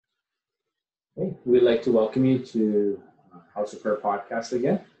Okay, we'd like to welcome you to House of Prayer podcast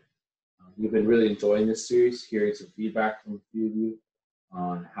again. We've been really enjoying this series, hearing some feedback from a few of you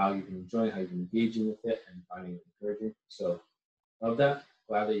on how you've been enjoying, how you've been engaging with it, and finding it encouraging. So, love that.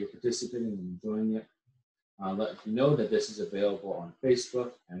 Glad that you're participating and enjoying it. Let you know that this is available on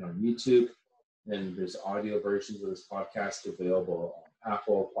Facebook and on YouTube. And there's audio versions of this podcast available on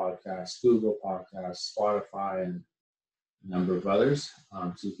Apple Podcasts, Google Podcasts, Spotify, and a number of others.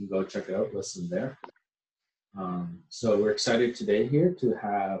 So you can go check it out, listen there. So we're excited today here to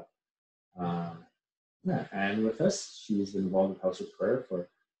have Anne with us. She's been involved with House of Prayer for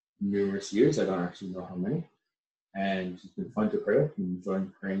numerous years. I don't actually know how many. And it's been fun to pray with and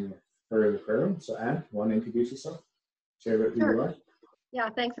enjoying praying with her in the prayer room. So Anne, want to introduce yourself? Share what who you are? Yeah,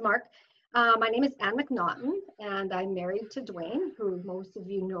 thanks, Mark. My name is Anne McNaughton, and I'm married to Dwayne, who most of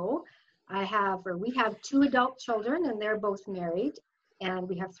you know. We have 2 adult children, and they're both married, and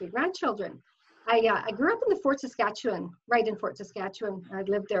we have 3 grandchildren. I grew up in the Fort Saskatchewan, right in Fort Saskatchewan. I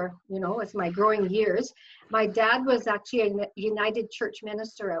lived there, as my growing years. My dad was actually a United Church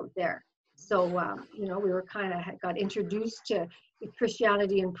minister out there. So, we were got introduced to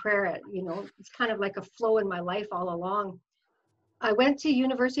Christianity and prayer. It's kind of like a flow in my life all along. I went to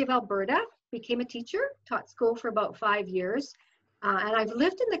University of Alberta, became a teacher, taught school for about 5 years. And I've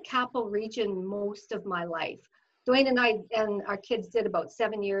lived in the capital region most of my life. Dwayne and I and our kids did about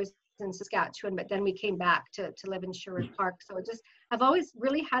 7 years in Saskatchewan, but then we came back to live in Sherwood Park. So I've always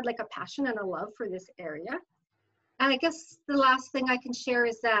really had like a passion and a love for this area. And I guess the last thing I can share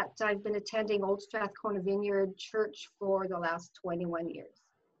is that I've been attending Old Strathcona Vineyard Church for the last 21 years.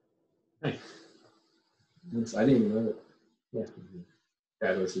 Nice. I didn't even know that. Yeah,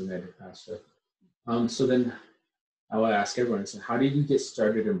 Dad was a United pastor. So then I want to ask everyone, so how did you get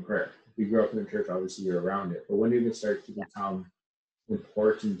started in prayer? If you grew up in the church, obviously you're around it, but when did it start to become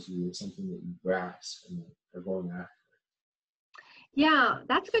important to you, something that you grasp and are going after? Yeah,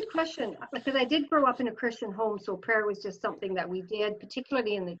 that's a good question, because I did grow up in a Christian home, so prayer was just something that we did,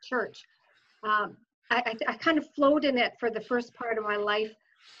 particularly in the church. I kind of flowed in it for the first part of my life.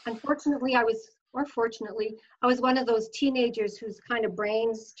 Unfortunately, I was one of those teenagers whose kind of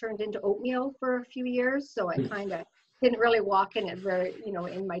brains turned into oatmeal for a few years, so I kind of didn't really walk in it very,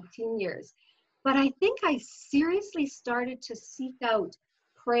 in my teen years. But I think I seriously started to seek out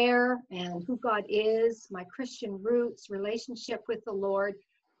prayer and who God is, my Christian roots, relationship with the Lord,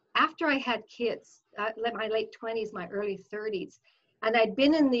 after I had kids, my late 20s, my early 30s. And I'd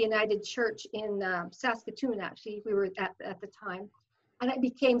been in the United Church in Saskatoon, actually, we were at the time. And I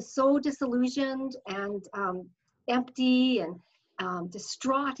became so disillusioned and empty and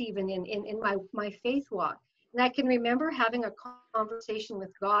distraught even in my faith walk. And I can remember having a conversation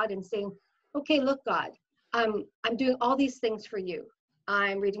with God and saying, okay, look, God, I'm doing all these things for you.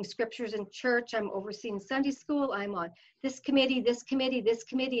 I'm reading scriptures in church. I'm overseeing Sunday school. I'm on this committee, this committee, this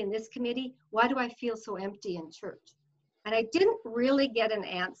committee, and this committee. Why do I feel so empty in church? And I didn't really get an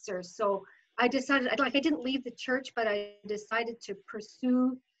answer. So I decided, I didn't leave the church, but I decided to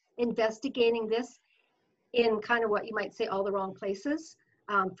pursue investigating this in kind of what you might say all the wrong places.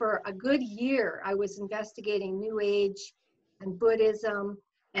 For a good year, I was investigating New Age and Buddhism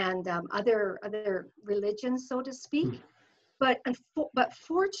and other religions, so to speak. But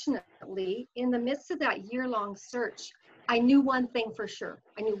fortunately, in the midst of that year-long search, I knew one thing for sure.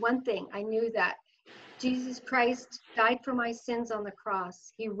 I knew one thing. I knew that Jesus Christ died for my sins on the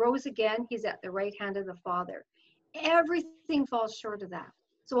cross. He rose again. He's at the right hand of the Father. Everything falls short of that.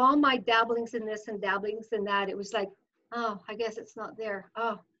 So all my dabblings in this and dabblings in that, it was like, oh, I guess it's not there.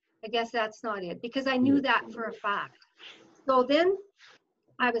 Oh, I guess that's not it. Because I knew that for a fact. So then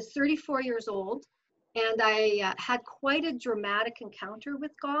I was 34 years old, and I had quite a dramatic encounter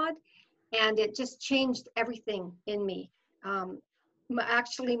with God, and it just changed everything in me.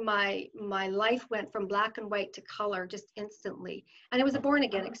 Actually, my life went from black and white to color just instantly. And it was a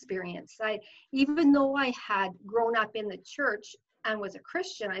born-again experience. Even though I had grown up in the church and was a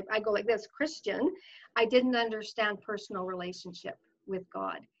Christian, I go like this, Christian, I didn't understand personal relationship with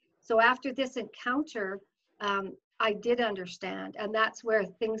God. So after this encounter, I did understand, and that's where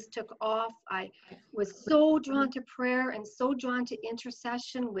things took off. I was so drawn to prayer and so drawn to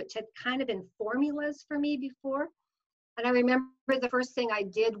intercession, which had kind of been formulas for me before. And I remember the first thing I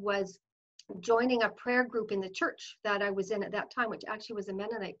did was joining a prayer group in the church that I was in at that time, which actually was a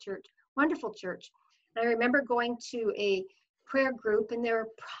Mennonite church, wonderful church. And I remember going to a prayer group, and there were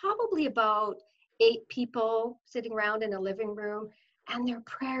probably about 8 people sitting around in a living room, and their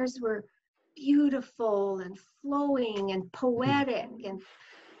prayers were beautiful and flowing and poetic.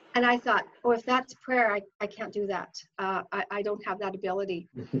 And I thought, oh, if that's prayer, I can't do that. I don't have that ability.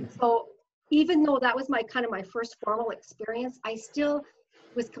 So even though that was my kind of my first formal experience, I still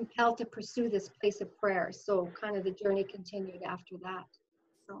was compelled to pursue this place of prayer. So kind of the journey continued after that.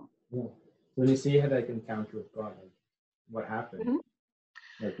 So Yeah. So when you say you had like encounter with God, like what happened?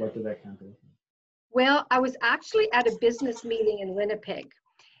 mm-hmm. Like what did that encounter look like? Well, I was actually at a business meeting in Winnipeg.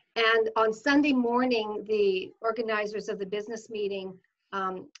 And on Sunday morning, the organizers of the business meeting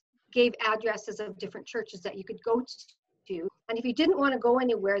gave addresses of different churches that you could go to. And if you didn't want to go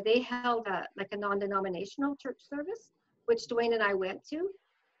anywhere, they held like a non-denominational church service, which Dwayne and I went to.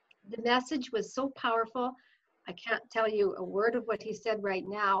 The message was so powerful. I can't tell you a word of what he said right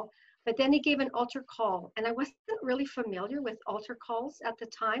now. But then he gave an altar call. And I wasn't really familiar with altar calls at the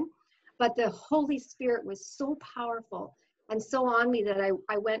time. But the Holy Spirit was so powerful and so on me that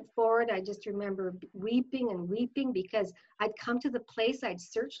I went forward. I just remember weeping and weeping because I'd come to the place I'd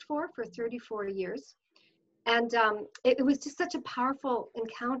searched for 34 years. And it was just such a powerful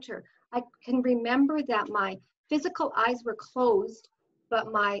encounter. I can remember that my physical eyes were closed,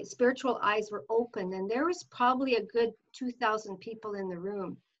 but my spiritual eyes were open. And there was probably a good 2,000 people in the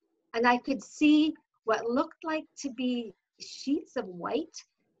room. And I could see what looked like to be sheets of white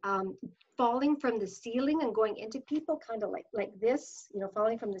falling from the ceiling and going into people, kind of like this,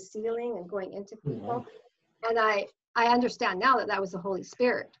 falling from the ceiling and going into people. And I understand now that was the Holy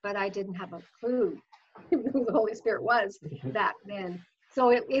Spirit, but I didn't have a clue who the Holy Spirit was back then.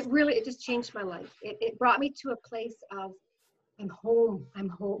 So it just changed my life. It brought me to a place of I'm home,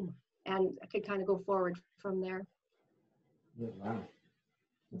 and I could kind of go forward from there. Yeah, wow,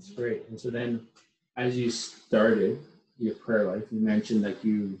 that's great. And so then, as you started your prayer life, you mentioned that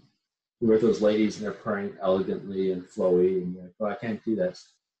you were with those ladies and they're praying elegantly and flowy, and you're like, well, I can't do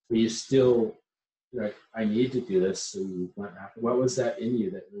this. But you still, like, I need to do this. So you went after. What was that in you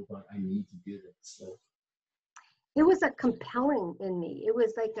that you were going, I need to do this? So it was a compelling in me. It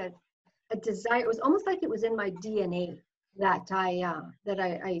was like a desire. It was almost like it was in my DNA that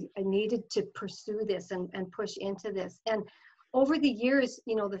I needed to pursue this and push into this. And over the years,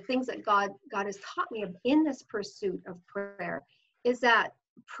 the things that God has taught me in this pursuit of prayer is that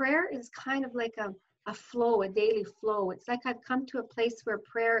prayer is kind of like a flow, a daily flow. It's like I've come to a place where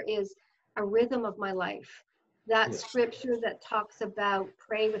prayer is a rhythm of my life. That scripture that talks about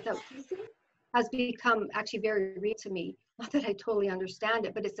pray without ceasing has become actually very real to me. Not that I totally understand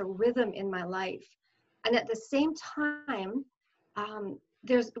it, but it's a rhythm in my life. And at the same time,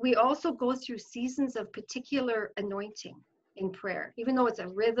 we also go through seasons of particular anointing in prayer. Even though it's a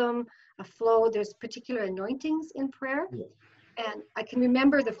rhythm, a flow, there's particular anointings in prayer. Yeah. And I can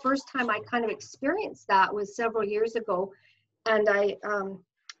remember the first time I kind of experienced that was several years ago. And I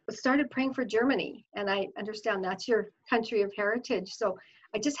started praying for Germany. And I understand that's your country of heritage. So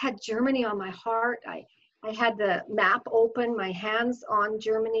I just had Germany on my heart. I had the map open, my hands on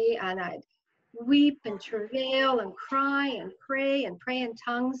Germany, and I'd weep and travail and cry and pray in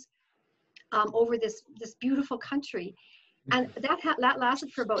tongues over this beautiful country. And that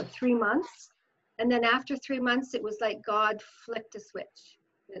lasted for about 3 months. And then after 3 months, it was like God flipped a switch.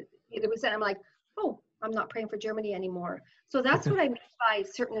 It was that I'm like, oh, I'm not praying for Germany anymore. So that's what I mean by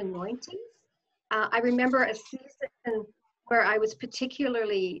certain anointings. I remember a season where I was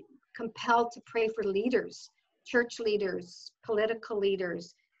particularly compelled to pray for leaders, church leaders, political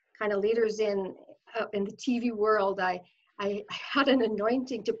leaders, kind of leaders in the TV world. I had an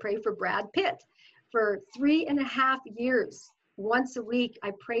anointing to pray for Brad Pitt. For 3.5 years, once a week,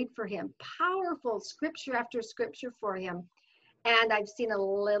 I prayed for him. Powerful scripture after scripture for him. And I've seen a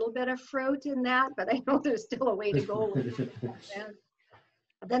little bit of fruit in that, but I know there's still a way to go with it.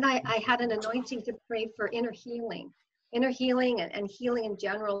 Then I had an anointing to pray for inner healing. Inner healing and healing in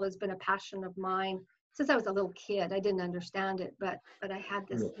general has been a passion of mine since I was a little kid. I didn't understand it, but I had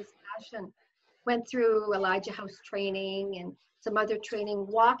this passion. Went through Elijah House training and some other training,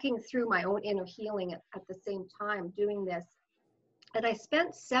 walking through my own inner healing at the same time doing this. And I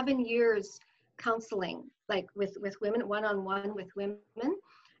spent 7 years counseling, like with women, one-on-one with women.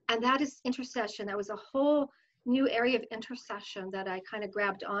 And that is intercession. That was a whole new area of intercession that I kind of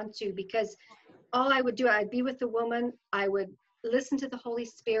grabbed onto, because all I would do, I'd be with the woman, I would listen to the Holy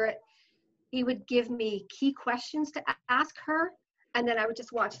Spirit. He would give me key questions to ask her. And then I would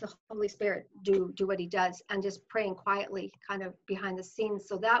just watch the Holy Spirit do what he does, and just praying quietly kind of behind the scenes.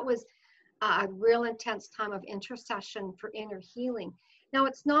 So that was a real intense time of intercession for inner healing. Now,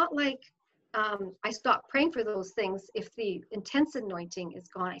 it's not like I stopped praying for those things if the intense anointing is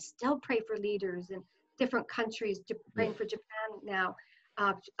gone. I still pray for leaders in different countries, praying for Japan now.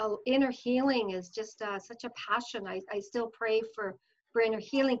 Inner healing is just such a passion. I still pray for inner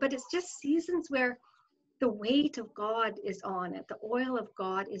healing, but it's just seasons where the weight of God is on it. The oil of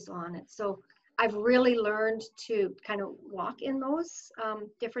God is on it. So I've really learned to kind of walk in those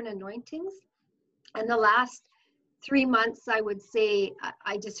different anointings. And the last 3 months, I would say,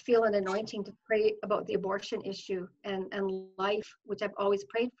 I just feel an anointing to pray about the abortion issue and life, which I've always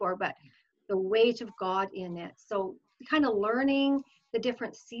prayed for, but the weight of God in it. So kind of learning the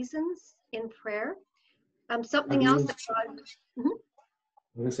different seasons in prayer. Something else that God...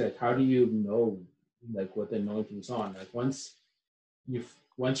 I'm gonna say, how do you know like what the anointing's on? Like once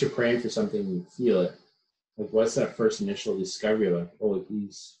you're praying for something, you feel it. Like what's that first initial discovery of, like, oh,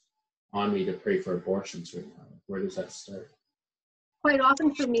 he's on me to pray for abortions right now? Where does that start? Quite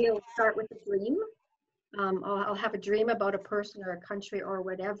often for me, it'll start with a dream. I'll have a dream about a person or a country or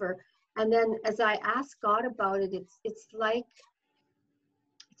whatever, and then as I ask God about it, it's like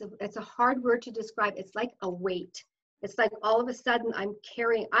it's a hard word to describe. It's like a weight. It's like all of a sudden I'm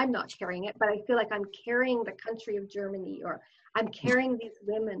not carrying it, but I feel like I'm carrying the country of Germany, or I'm carrying these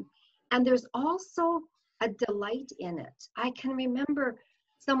women. And there's also a delight in it. I can remember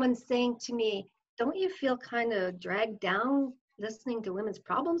someone saying to me, don't you feel kind of dragged down listening to women's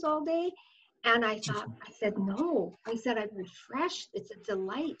problems all day? And I said, no. I said, I'm refreshed. It's a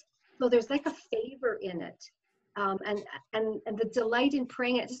delight. So there's like a favor in it. And the delight in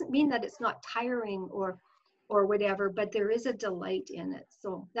praying, it doesn't mean that it's not tiring or whatever, but there is a delight in it.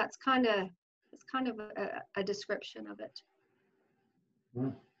 So that's kind of a description of it.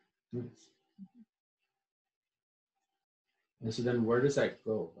 Oh, nice. And so then where does that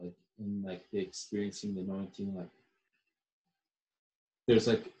go? Like in like the experiencing the anointing, like there's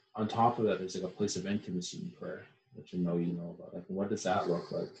like on top of that, there's like a place of intimacy in prayer, which you know about. Like what does that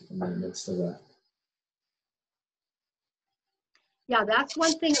look like in the midst of that? Yeah, that's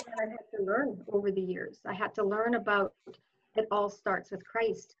one thing that I had to learn over the years. I had to learn about it all starts with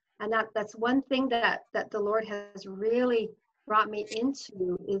Christ. And that's one thing that the Lord has really brought me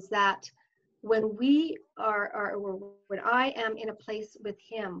into, is that when we when I am in a place with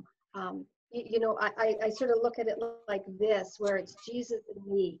him, I sort of look at it like this, where it's Jesus and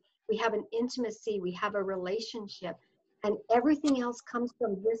me. We have an intimacy, we have a relationship, and everything else comes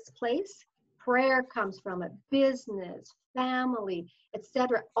from this place. Prayer comes from it, business, family,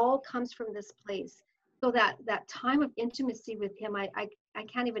 etc. all comes from this place. So that time of intimacy with him, I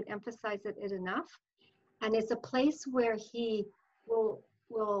can't even emphasize it enough. And it's a place where he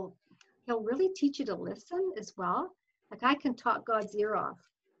he'll really teach you to listen as well. Like I can talk God's ear off,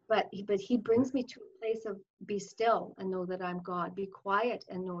 but he brings me to a place of be still and know that I'm God, be quiet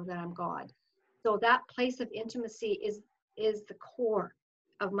and know that I'm God. So that place of intimacy is the core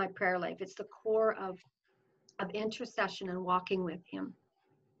of my prayer life. It's the core of intercession and walking with him.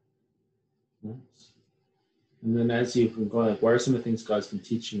 Nice. And then as you've been going, like, what are some of the things God's been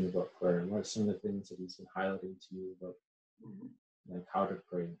teaching you about prayer? And what are some of the things that he's been highlighting to you about like how to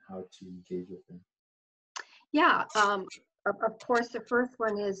pray and how to engage with him? Yeah, of course, the first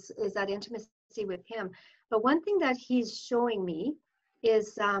one is that intimacy with him. But one thing that he's showing me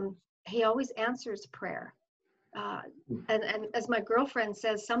is he always answers prayer. And as my girlfriend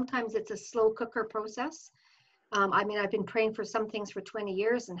says, sometimes it's a slow cooker process. I've been praying for some things for 20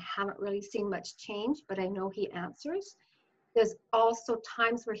 years and haven't really seen much change, but I know he answers. There's also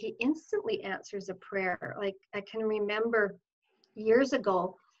times where he instantly answers a prayer. Like I can remember years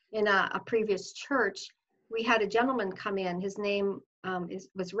ago in a previous church, we had a gentleman come in. His name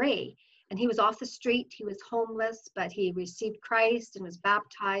was Ray, and he was off the street. He was homeless, but he received Christ and was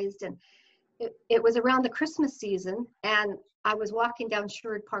baptized. And it was around the Christmas season, and I was walking down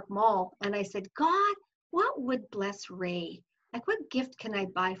Sherwood Park Mall, and I said, God, what would bless Ray? Like, what gift can I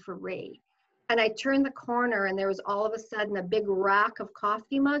buy for Ray? And I turned the corner, and there was all of a sudden a big rack of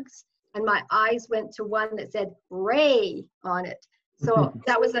coffee mugs, and my eyes went to one that said Ray on it. So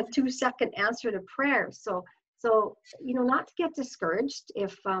that was a 2-second answer to prayer. So not to get discouraged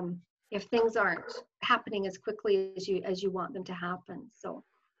if things aren't happening as quickly as you want them to happen. So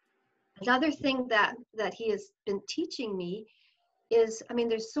another thing that he has been teaching me is,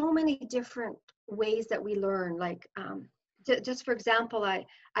 there's so many different ways that we learn. Like just for example,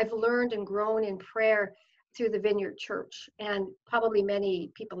 I've learned and grown in prayer through the Vineyard Church, and probably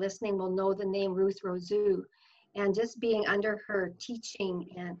many people listening will know the name Ruth Rosu. And just being under her teaching,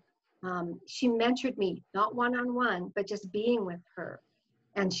 and she mentored me, not one-on-one, but just being with her.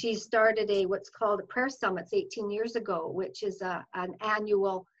 And she started what's called a prayer summits 18 years ago, which is an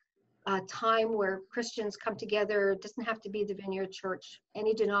annual time where Christians come together. It doesn't have to be the Vineyard Church,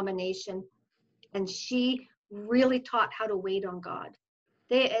 any denomination. And she really taught how to wait on God.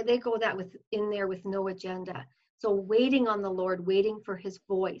 They go in there with no agenda. So waiting on the Lord, waiting for his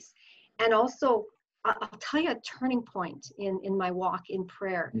voice. And also I'll tell you a turning point in my walk in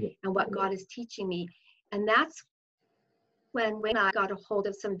prayer and what God is teaching me. And that's when I got a hold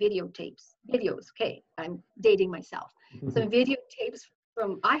of some videos. Okay, I'm dating myself. Some videotapes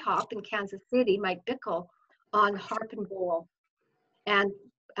from IHOP in Kansas City, Mike Bickle, on harp and bowl, and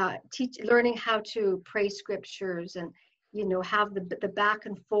learning how to pray scriptures, and have the back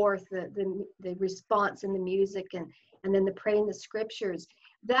and forth, the response in the music, and then the praying the scriptures.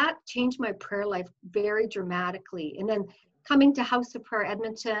 That changed my prayer life very dramatically. And then coming to House of Prayer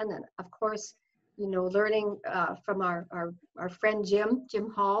Edmonton, and of course, learning from our friend Jim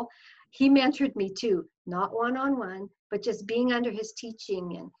Hall. He mentored me too, not one-on-one, but just being under his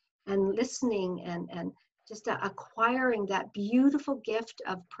teaching and listening and just acquiring that beautiful gift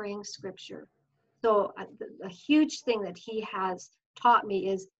of praying scripture. So a huge thing that he has taught me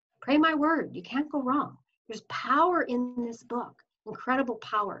is pray my word. You can't go wrong. There's power in this book, incredible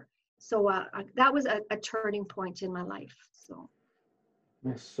power. So that was a turning point in my life. So.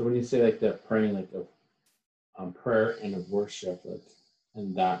 Nice. So when you say like that praying, like of prayer and of worship, like,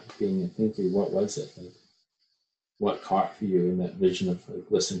 and that being a thing for you, what was it? Like, what caught for you in that vision of like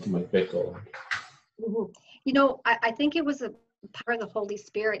listening to Mike Bickle? Mm-hmm. I think it was a power of the Holy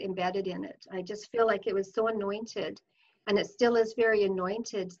Spirit embedded in it. I just feel like it was so anointed, and it still is very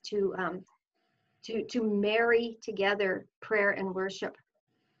anointed to marry together prayer and worship.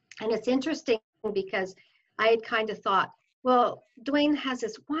 And it's interesting because I had kind of thought, well, Dwayne has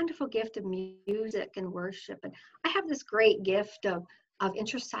this wonderful gift of music and worship, and I have this great gift of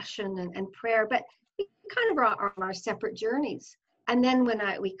intercession and prayer, but we kind of are on our separate journeys. And then when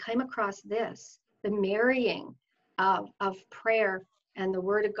we came across this, the marrying of prayer and the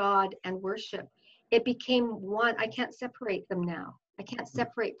Word of God and worship, it became one. I can't separate them now. I can't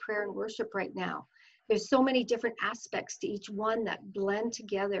separate prayer and worship right now. There's so many different aspects to each one that blend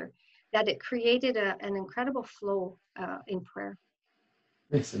together, that it created an incredible flow in prayer.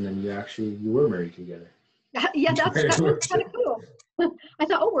 Yes, and then you were married together. Yeah, that was kind of cool. I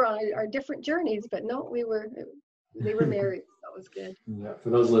thought, we're on our different journeys, but no, they were married. That was good. Yeah, for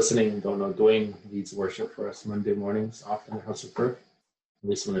those listening who don't know, Dwayne leads worship for us Monday mornings, often at House of Prayer, at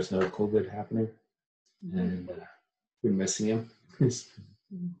least when there's no COVID happening. And we're missing him.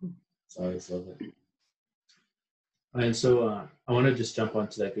 So I always love it. And so I want to just jump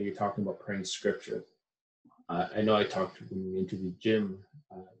onto that. You're talking about praying scripture. I know I talked to when we interviewed Jim.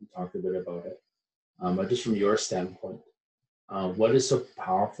 We talked a bit about it. But just from your standpoint, what is so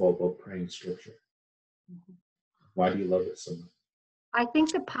powerful about praying scripture? Why do you love it so much? I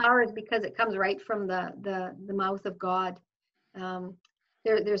think the power is because it comes right from the mouth of God.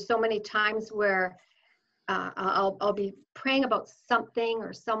 There's so many times where I'll be praying about something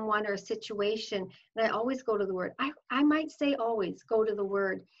or someone or a situation, and I always go to the Word. I might say always go to the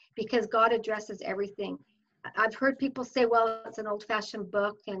Word, because God addresses everything. I've heard people say, well, it's an old-fashioned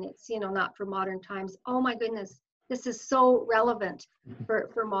book and it's not for modern times. Oh my goodness, this is so relevant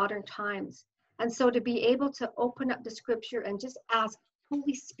for modern times. And so to be able to open up the scripture and just ask,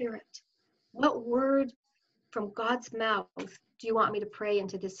 Holy Spirit, what word from God's mouth do you want me to pray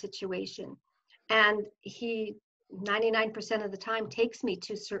into this situation? And he 99% of the time takes me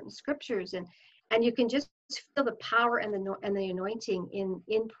to certain scriptures, and you can just feel the power and the anointing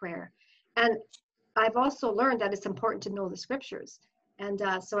in prayer. And I've also learned that it's important to know the scriptures. And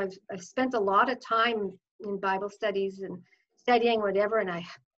so I've spent a lot of time in Bible studies and studying whatever, and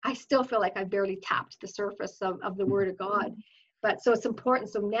I still feel like I've barely tapped the surface of the Word of God. But so it's important.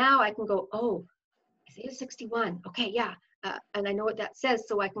 So now I can go, Isaiah 61. Okay, yeah. And I know what that says,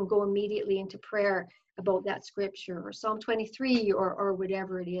 so I can go immediately into prayer about that scripture, or Psalm 23 or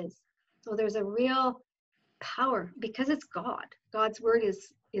whatever it is. So there's a real power because it's God. God's word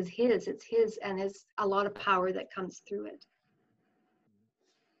is his. It's his, and there's a lot of power that comes through it.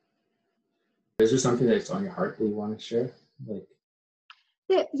 Is there something that's on your heart that you want to share?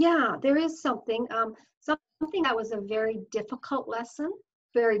 There is something. Something that was a very difficult lesson,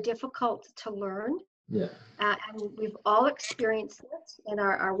 very difficult to learn. Yeah. And we've all experienced it in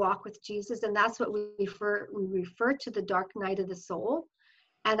our walk with Jesus, and that's what we refer to the dark night of the soul.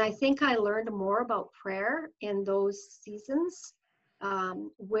 And I think I learned more about prayer in those seasons,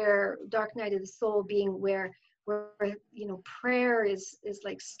 where dark night of the soul being where prayer is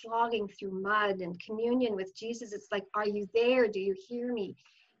like slogging through mud, and communion with Jesus, it's like, are you there? Do you hear me?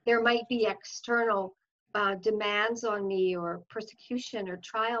 There might be external demands on me, or persecution or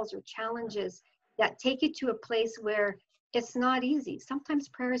trials or challenges that take you to a place where it's not easy. Sometimes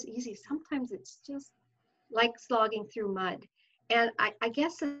prayer is easy. Sometimes it's just like slogging through mud. And I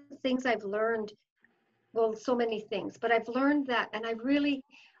guess the things I've learned, well, so many things, but I've learned that, and I really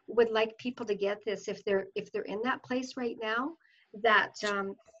would like people to get this if they're in that place right now, that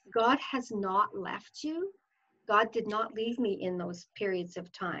God has not left you. God did not leave me in those periods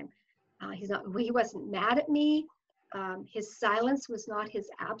of time. He wasn't mad at me. His silence was not his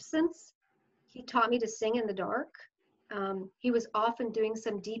absence. He taught me to sing in the dark. He was often doing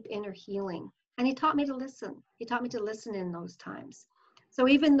some deep inner healing, and he taught me to listen. He taught me to listen in those times. So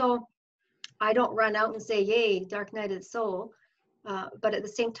even though I don't run out and say, yay, dark night of the soul, but at the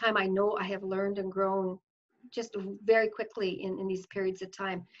same time, I know I have learned and grown just very quickly in these periods of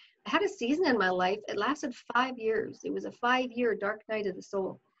time. I had a season in my life, it lasted 5 years. It was a 5-year dark night of the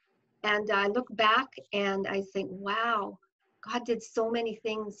soul. And I look back and I think, wow, God did so many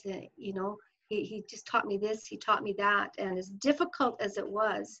things, he just taught me this, he taught me that. And as difficult as it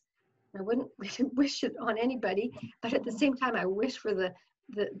was, I wouldn't wish it on anybody, but at the same time, I wish for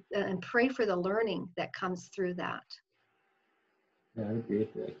and pray for the learning that comes through that. Yeah, I agree.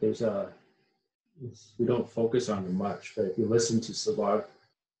 Like we don't focus on it much, but if you listen to some of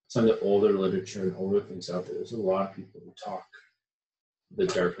the older literature and older things out there, there's a lot of people who talk the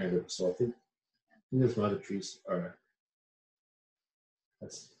dark night of the soul. I think there's Mother Teresa,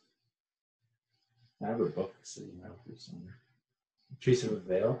 I have her book sitting out here somewhere. Teresa of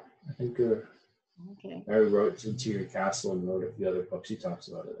Vale, I think. Okay. Mary wrote Interior Castle and wrote a few other books. She talks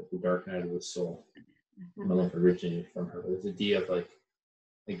about it, like the dark night of the soul. I don't know if it originated from her, but the idea of like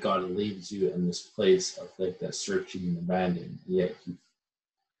God leaves you in this place of like that searching and abandon, yet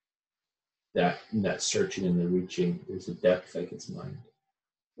that searching and the reaching, there's a depth like it's mind.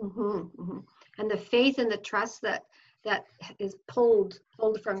 And the faith and the trust that is pulled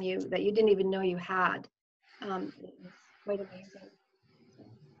from you that you didn't even know you had. It's quite amazing.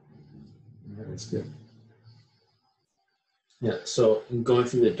 Yeah, that's good. Yeah, so in going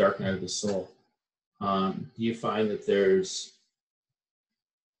through the dark night of the soul, do you find that there's,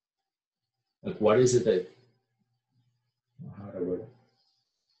 like, what is it that, how do I word it?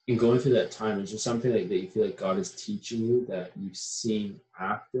 In going through that time, is there something like that you feel like God is teaching you that you've seen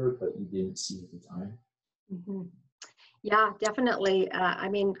after, but you didn't see at the time? Yeah, definitely. I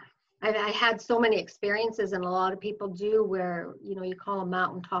mean, I had so many experiences, and a lot of people do, where, you call them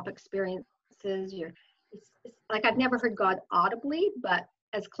mountaintop experiences. It's like I've never heard God audibly, but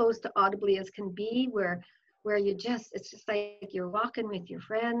as close to audibly as can be, where it's just like you're walking with your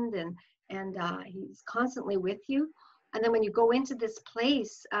friend, and he's constantly with you. And then when you go into this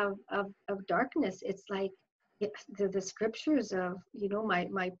place of darkness, it's like the scriptures of,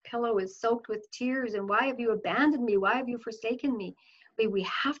 my pillow is soaked with tears, and why have you abandoned me? Why have you forsaken me? We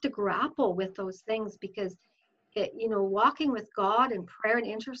have to grapple with those things, because walking with God in prayer and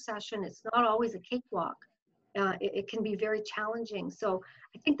intercession, it's not always a cakewalk. It can be very challenging. So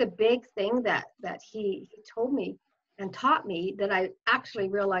I think the big thing that he told me and taught me, that I actually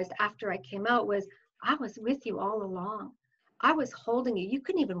realized after I came out, was I was with you all along. I was holding you. You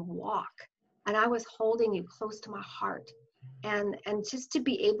couldn't even walk, and I was holding you close to my heart. And just to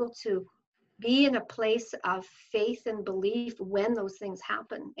be able to be in a place of faith and belief when those things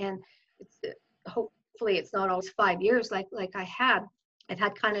happen. And hopefully it's not always 5 years like I've had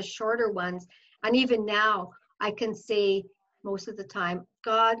kind of shorter ones. And even now I can say most of the time,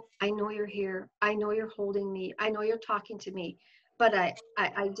 God, I know you're here. I know you're holding me. I know you're talking to me, but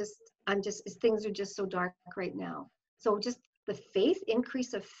things are just so dark right now. So just the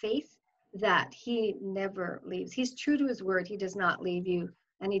increase of faith, that he never leaves. He's true to his word. He does not leave you,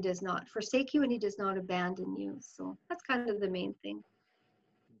 and he does not forsake you, and he does not abandon you. So that's kind of the main thing.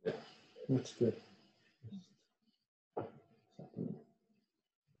 Yeah, that's good.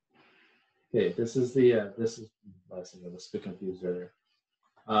 Okay, this is last thing I was a bit confused earlier.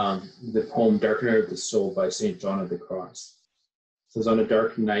 The poem "Dark Night of the Soul" by St. John of the Cross. It says, on a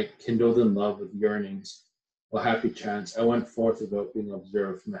dark night, kindled in love with yearnings, oh happy chance, I went forth without being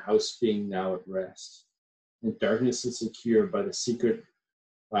observed, from the house being now at rest. In darkness and secure, by the secret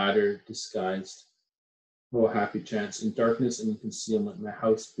ladder disguised. Oh happy chance, in darkness and in concealment, my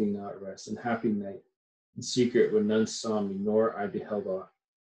house being now at rest. And happy night, in secret, when none saw me, nor I beheld aught,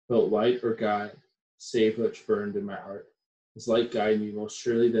 felt light or guide, save which burned in my heart. His light guided me most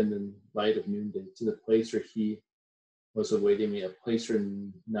surely than the light of noonday, to the place where he was awaiting me, a place where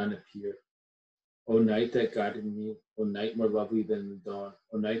none appeared. O night that guided me, O night more lovely than the dawn,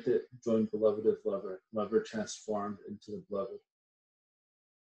 O night that joined beloved of lover, lover transformed into the beloved.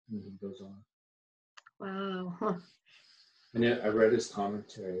 And he goes on. Wow. Huh. And yet I read his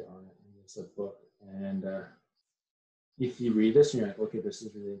commentary on it, and it's a book. And if you read this and you're like, okay, this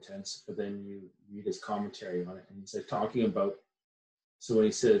is really intense, but then you read his commentary on it, and he's like talking about, so when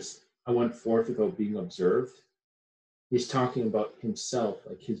he says, I went forth without being observed, he's talking about himself,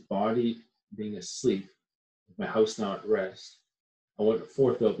 like his body being asleep, my house now at rest. I went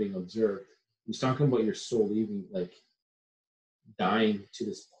forth without being observed. He's talking about your soul leaving, like dying to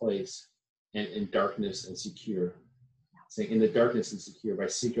this place and in darkness and secure. Saying in the darkness and secure, by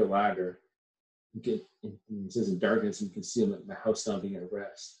secret ladder, you can, it says in darkness, and you can see him at my house now being at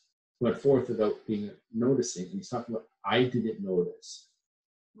rest. He went forth without being noticing. And he's talking about, I didn't notice.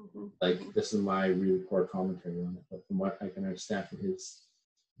 Mm-hmm. Like, this is my really poor commentary on it, but from what I can understand from his,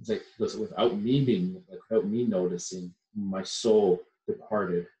 it's like, without me being, like, without me noticing, my soul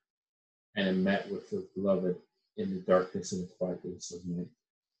departed and it met with the beloved in the darkness and the quietness of night.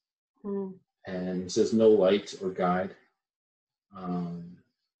 Mm. And it says no light or guide.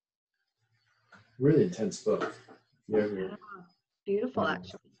 Really intense book. Yeah. Beautiful,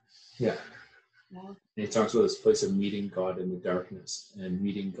 actually. Yeah. Yeah. And he talks about this place of meeting God in the darkness and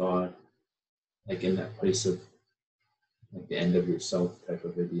meeting God like in that place of like the end of yourself type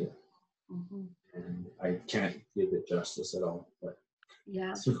of idea. Mm-hmm. And I can't give it justice at all, but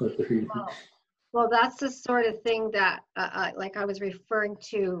yeah. Well, that's the sort of thing that like I was referring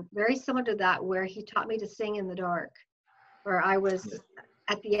to, very similar to that, where he taught me to sing in the dark, where I was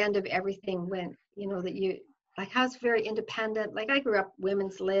at the end of everything when, you know, that you, like I was very independent. Like I grew up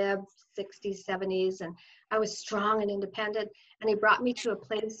women's lib, 60s, 70s, and I was strong and independent. And he brought me to a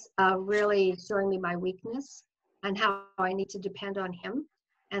place of really showing me my weakness and how I need to depend on him.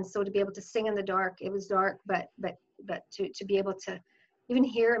 And so to be able to sing in the dark, it was dark, but to be able to even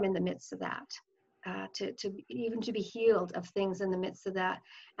hear him in the midst of that, to be healed of things in the midst of that,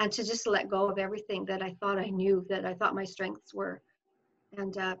 and to just let go of everything that I thought I knew, that I thought my strengths were.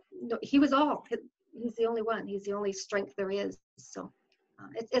 And he was all. He's the only one. He's the only strength there is. So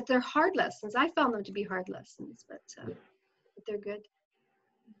they're hard lessons. I found them to be hard lessons, but they're good.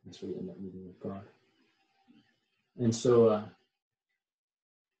 That's where you end up meeting with God. And so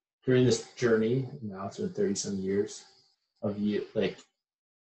during this journey, now it's been 30-some years of you, like,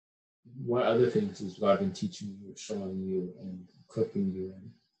 what other things has God been teaching you, showing you, and equipping you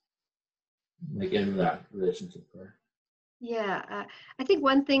in, like, in that relationship prayer? Yeah, I think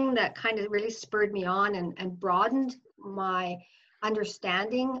one thing that kind of really spurred me on and broadened my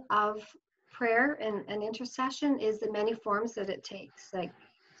understanding of prayer and intercession is the many forms that it takes. Like,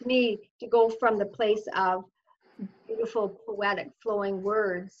 to me, to go from the place of beautiful, poetic, flowing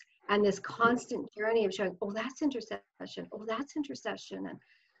words and this constant journey of showing, oh, that's intercession, oh, that's intercession,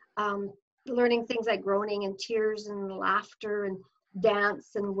 and learning things like groaning and tears and laughter and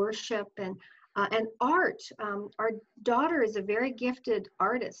dance and worship and art. Our daughter is a very gifted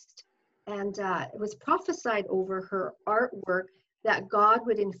artist, and it was prophesied over her artwork that God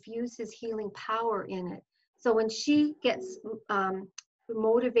would infuse his healing power in it. So when she gets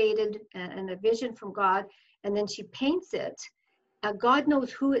motivated and a vision from God, and then she paints it, God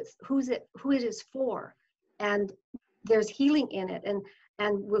knows who it is for, and there's healing in it,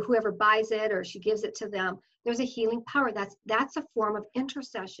 and whoever buys it or she gives it to them, there's a healing power. That's a form of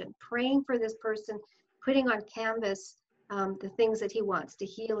intercession, praying for this person, putting on canvas the things that he wants to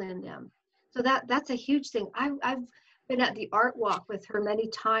heal in them. So that's a huge thing. I've been at the art walk with her many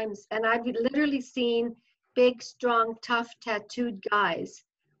times, and I've literally seen big, strong, tough, tattooed guys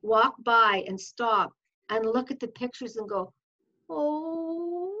walk by and stop and look at the pictures and go,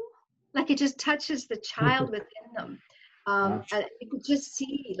 oh, like it just touches the child within them. And you could just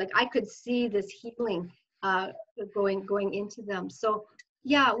see, like I could see this healing going into them. So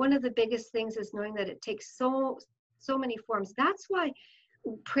yeah, one of the biggest things is knowing that it takes so many forms. That's why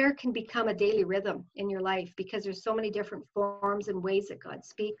prayer can become a daily rhythm in your life, because there's so many different forms and ways that God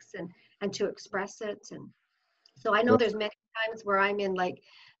speaks and to express it. And so I know there's many times where I'm in like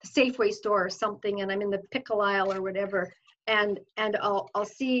the Safeway store or something, and I'm in the pickle aisle or whatever, and I'll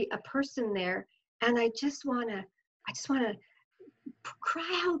see a person there, and I just want to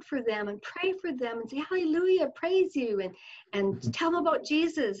cry out for them and pray for them and say, hallelujah, praise you, and tell them about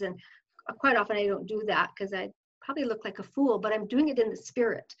Jesus. And quite often I don't do that because I probably look like a fool, but I'm doing it in the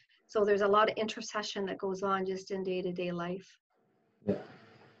spirit. So there's a lot of intercession that goes on just in day-to-day life. Yeah.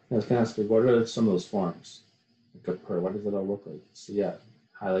 I was going to ask you, what are some of those forms? Like a prayer, what does it all look like? So yeah,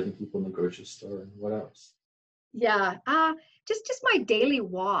 highlighting people in the grocery store, and what else? Yeah, just my daily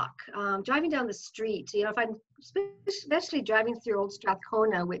walk, driving down the street. You know, if I'm especially driving through Old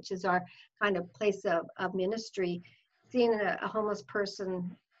Strathcona, which is our kind of place of ministry, seeing a homeless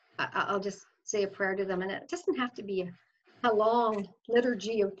person, I'll just say a prayer to them, and it doesn't have to be a long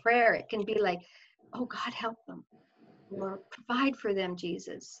liturgy of prayer. It can be like, oh God, help them, or provide for them,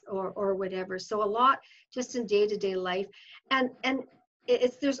 Jesus, or whatever. So a lot just in day-to-day life, and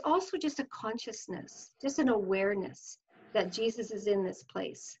there's also just a consciousness, just an awareness that Jesus is in this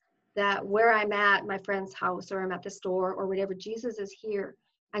place, that where I'm at my friend's house or I'm at the store or whatever, Jesus is here,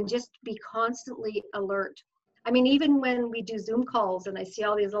 and just be constantly alert. I mean, even when we do Zoom calls and I see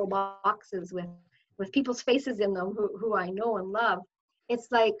all these little boxes with people's faces in them who I know and love, it's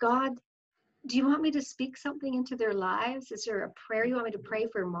like, God, do you want me to speak something into their lives? Is there a prayer you want me to pray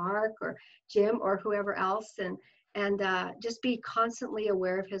for Mark or Jim or whoever else? And just be constantly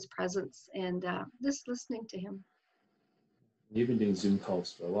aware of his presence and just listening to him. You've been doing Zoom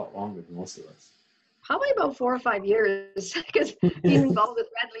calls for a lot longer than most of us. Probably about 4 or 5 years, because being involved with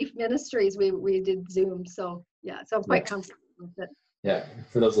Red Leaf Ministries, we did Zoom. So yeah, so I'm quite comfortable with it. Yeah,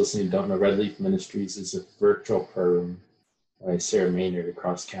 for those listening who don't know, Red Leaf Ministries is a virtual prayer room by Sarah Maynard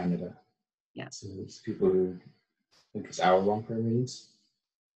across Canada. Yeah. So there's people who think it's hour-long prayer meetings.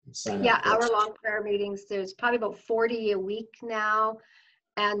 Sign Yeah, up. hour-long prayer meetings. There's probably about 40 a week now.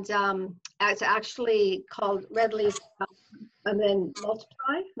 And it's actually called Red Leaf and then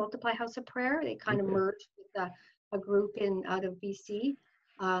Multiply House of Prayer. They kind of merged with a group out of BC.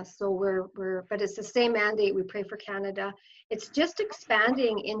 So but it's the same mandate. We pray for Canada. It's just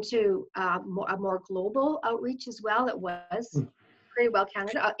expanding into a more global outreach as well. It was Pray Well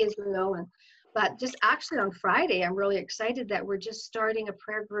Canada, Israel, but just actually on Friday, I'm really excited that we're just starting a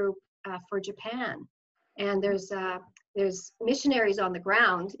prayer group for Japan. And there's missionaries on the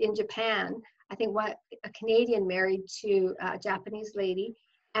ground in Japan. I think a Canadian married to a Japanese lady,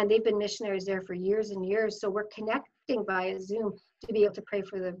 and they've been missionaries there for years and years. So we're connecting via Zoom to be able to pray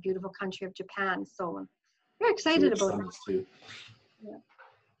for the beautiful country of Japan. So I'm very excited about it. Too.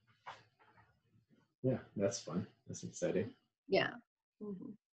 Yeah, that's fun. That's exciting. Yeah.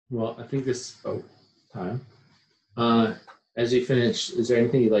 Mm-hmm. Well, I think this is about time. As you finish, is there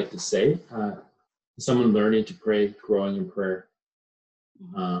anything you'd like to say? Someone learning to pray, growing in prayer.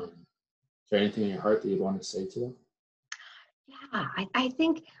 Is there anything in your heart that you want to say to them? Yeah, I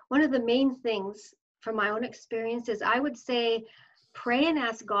think one of the main things from my own experience is I would say pray and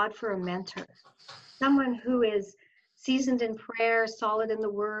ask God for a mentor, someone who is seasoned in prayer, solid in the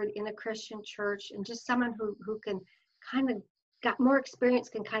word, in a Christian church, and just someone who can kind of got more experience,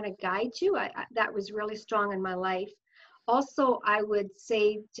 can kind of guide you. That was really strong in my life. Also, I would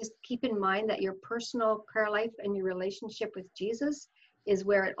say just keep in mind that your personal prayer life and your relationship with Jesus is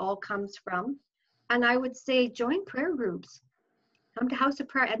where it all comes from. And I would say join prayer groups. Come to House of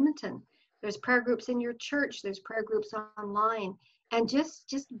Prayer Edmonton. There's prayer groups in your church. There's prayer groups online. And just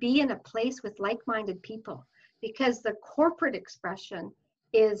be in a place with like-minded people, because the corporate expression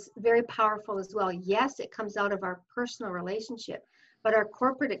is very powerful as well. Yes, it comes out of our personal relationship, but our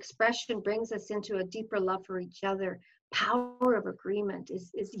corporate expression brings us into a deeper love for each other. Power of agreement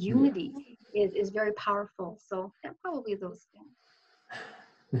is unity, is very powerful. So yeah, probably those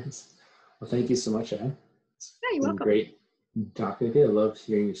things. Well, thank you so much, Anne. Yeah, you're welcome. Great talking to you. I loved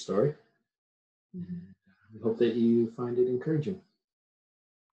hearing your story. I hope that you find it encouraging.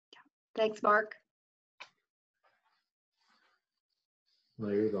 Thanks, Mark. Well,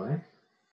 there you go, eh?